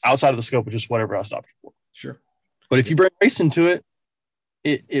outside of the scope of just whatever I stopped you for. Sure. But if you bring race into it,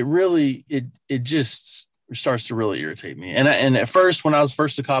 it really just starts to really irritate me. And at first, when I was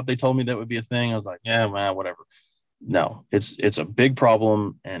first a cop, they told me that would be a thing. I was like, yeah, man, whatever. No, it's a big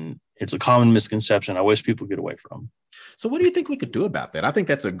problem, and it's a common misconception I wish people get away from. So what do you think we could do about that? I think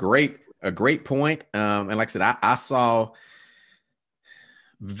that's a great point. And like I said, I saw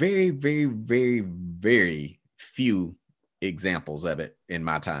very, very, very, very few examples of it in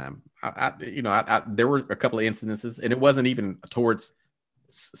my time. There were a couple of incidences, and it wasn't even towards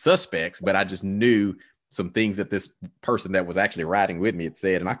suspects, but I just knew some things that this person that was actually riding with me had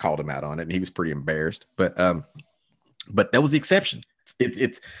said, and I called him out on it, and he was pretty embarrassed. But that was the exception.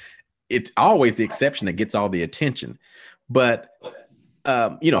 It's always the exception that gets all the attention. But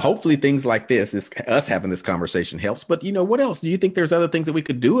hopefully things like this, us having this conversation helps. But what else? Do you think there's other things that we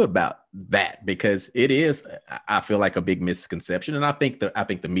could do about that? Because it is, I feel like, a big misconception, and I think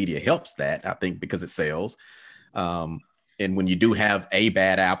the media helps that. I think because it sells. And when you do have a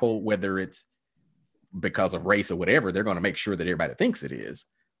bad apple, whether it's because of race or whatever, they're going to make sure that everybody thinks it is.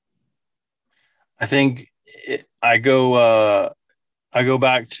 I think I go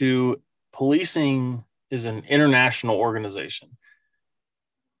back to policing is an international organization.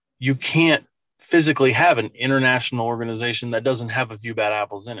 You can't physically have an international organization that doesn't have a few bad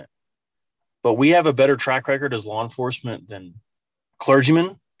apples in it. but we have a better track record as law enforcement than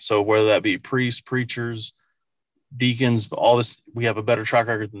clergymen. So whether that be priests, preachers, deacons, all this, we have a better track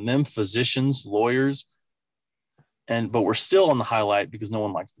record than them, physicians, lawyers. But we're still on the highlight because no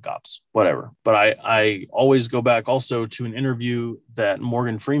one likes the cops, whatever. But I always go back also to an interview that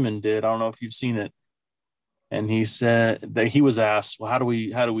Morgan Freeman did. I don't know if you've seen it. And he said that he was asked, well, how do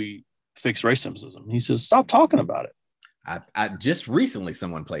we fix racism? He says, stop talking about it. I just recently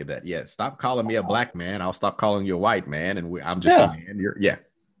someone played that. Yeah. Stop calling me a black man. I'll stop calling you a white man. And I'm just a man.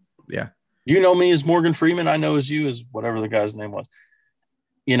 Yeah. You know me as Morgan Freeman. I know as you as whatever the guy's name was,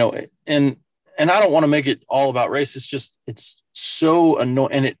 and I don't want to make it all about race. It's just, it's so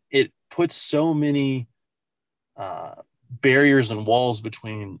annoying. And it puts so many barriers and walls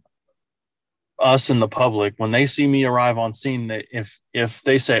between us and the public. When they see me arrive on scene, that if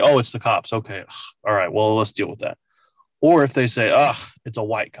they say, oh, it's the cops. Okay. All right. Well, let's deal with that. Or if they say, it's a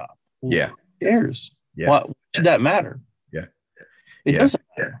white cop. Well, yeah. Who cares? Yeah. Why should that matter? Yeah. It doesn't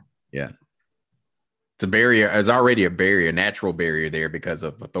matter. Yeah. It's a barrier. It's already a barrier, natural barrier there because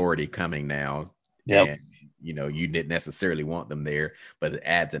of authority coming now. Yeah. And, you didn't necessarily want them there, but it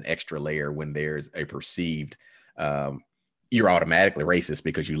adds an extra layer when there's a perceived, you're automatically racist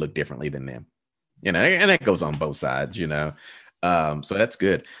because you look differently than them, and that goes on both sides, so that's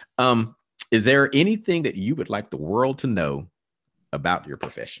good. Is there anything that you would like the world to know about your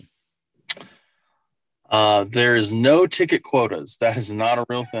profession? There is no ticket quotas. That is not a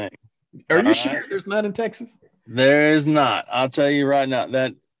real thing. Are you sure there's none in Texas? There is not. I'll tell you right now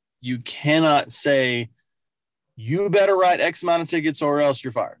that you cannot say you better write X amount of tickets or else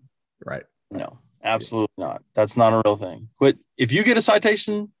you're fired. Right. No, absolutely not. That's not a real thing. Quit. If you get a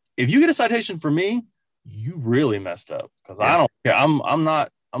citation for me, you really messed up because I don't care. I'm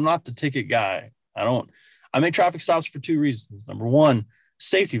not the ticket guy. I make traffic stops for two reasons. Number one,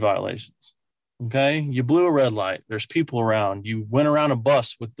 safety violations. Okay. You blew a red light. There's people around. You went around a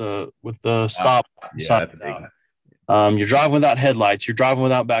bus with the stop sign. You're driving without headlights. You're driving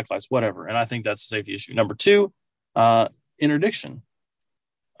without backlights, whatever. And I think that's a safety issue. Number two, interdiction.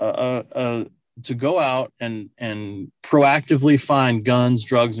 To go out and proactively find guns,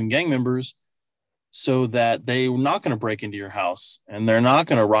 drugs, and gang members so that they're not going to break into your house and they're not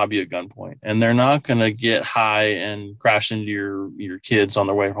going to rob you at gunpoint and they're not going to get high and crash into your kids on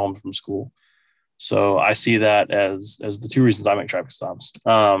their way home from school. So I see that as the two reasons I make traffic stops.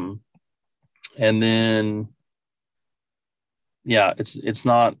 And then, it's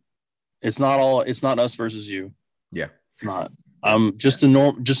not us versus you. Yeah, it's not. I'm just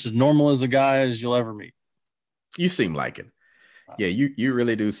as normal as a guy as you'll ever meet. You seem like it. Yeah, you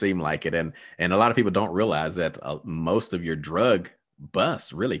really do seem like it. And a lot of people don't realize that most of your drug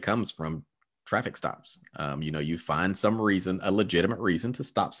bust really comes from traffic stops. You find some reason, a legitimate reason to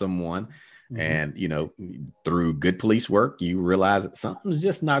stop someone. Mm-hmm. And, through good police work, you realize that something's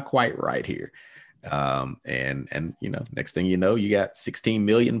just not quite right here. And next thing you know, you got 16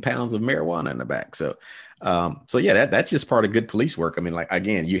 million pounds of marijuana in the back. So that's just part of good police work. I mean, like,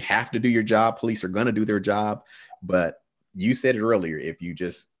 again, you have to do your job. Police are going to do their job, but you said it earlier, if you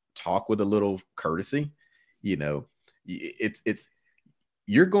just talk with a little courtesy, you're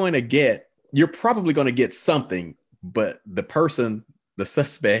probably going to get something, but the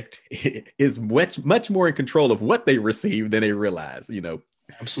suspect is much more in control of what they receive than they realize,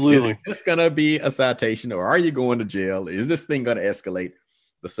 Absolutely. Is this going to be a citation or are you going to jail? Is this thing going to escalate?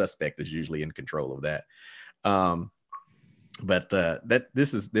 The suspect is usually in control of that. But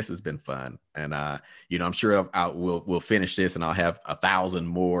this has been fun, and I'm sure we'll finish this, and I'll have 1,000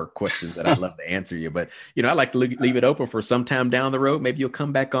 more questions that I'd love to answer you. But I like to leave it open for some time down the road. Maybe you'll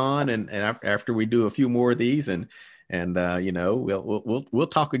come back on, and after we do a few more of these, and we'll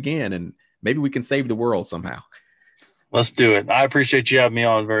talk again, and maybe we can save the world somehow. Let's do it. I appreciate you having me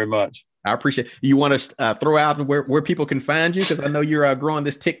on very much. I appreciate you. Want to throw out where people can find you, because I know you're growing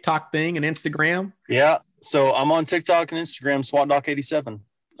this TikTok thing and Instagram. Yeah. So I'm on TikTok and Instagram, SWATDoc87.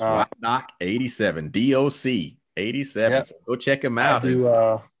 SWATDoc87, DOC87. Yeah. So go check him out. I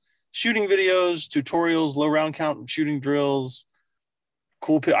do shooting videos, tutorials, low round count shooting drills.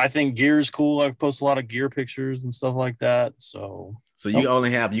 Cool. I think gear is cool. I post a lot of gear pictures and stuff like that. So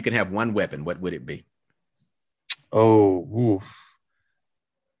you can have one weapon. What would it be?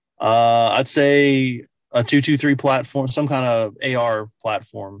 I'd say a 223 platform, some kind of AR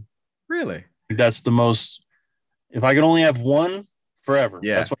platform. Really? That's the most. If I could only have one forever,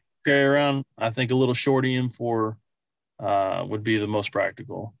 yeah, that's what I carry around. I think a little shorty M4 would be the most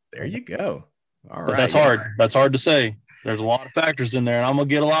practical. There you go. All but right. That's hard. That's hard to say. There's a lot of factors in there, and I'm gonna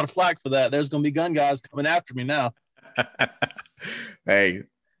get a lot of flack for that. There's gonna be gun guys coming after me now. Hey,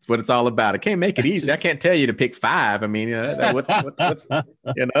 That's what it's all about. I can't make it easy. I can't tell you to pick 5. I mean, what's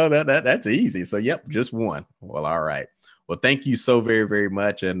that's easy. So, yep, just one. Well, all right. Well, thank you so very, very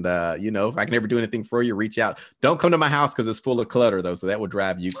much. And, if I can ever do anything for you, reach out. Don't come to my house because it's full of clutter, though. So that will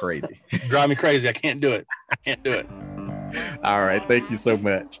drive you crazy. Drive me crazy. I can't do it. All right. Thank you so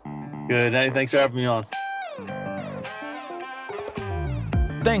much. Good. Hey, thanks for having me on.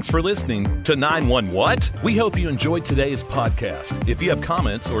 Thanks for listening to 911 What? We hope you enjoyed today's podcast. If you have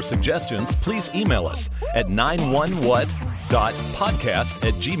comments or suggestions, please email us at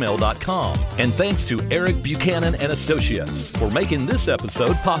 911what.podcast@gmail.com. And thanks to Eric Buchanan and Associates for making this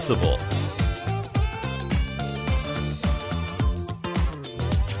episode possible.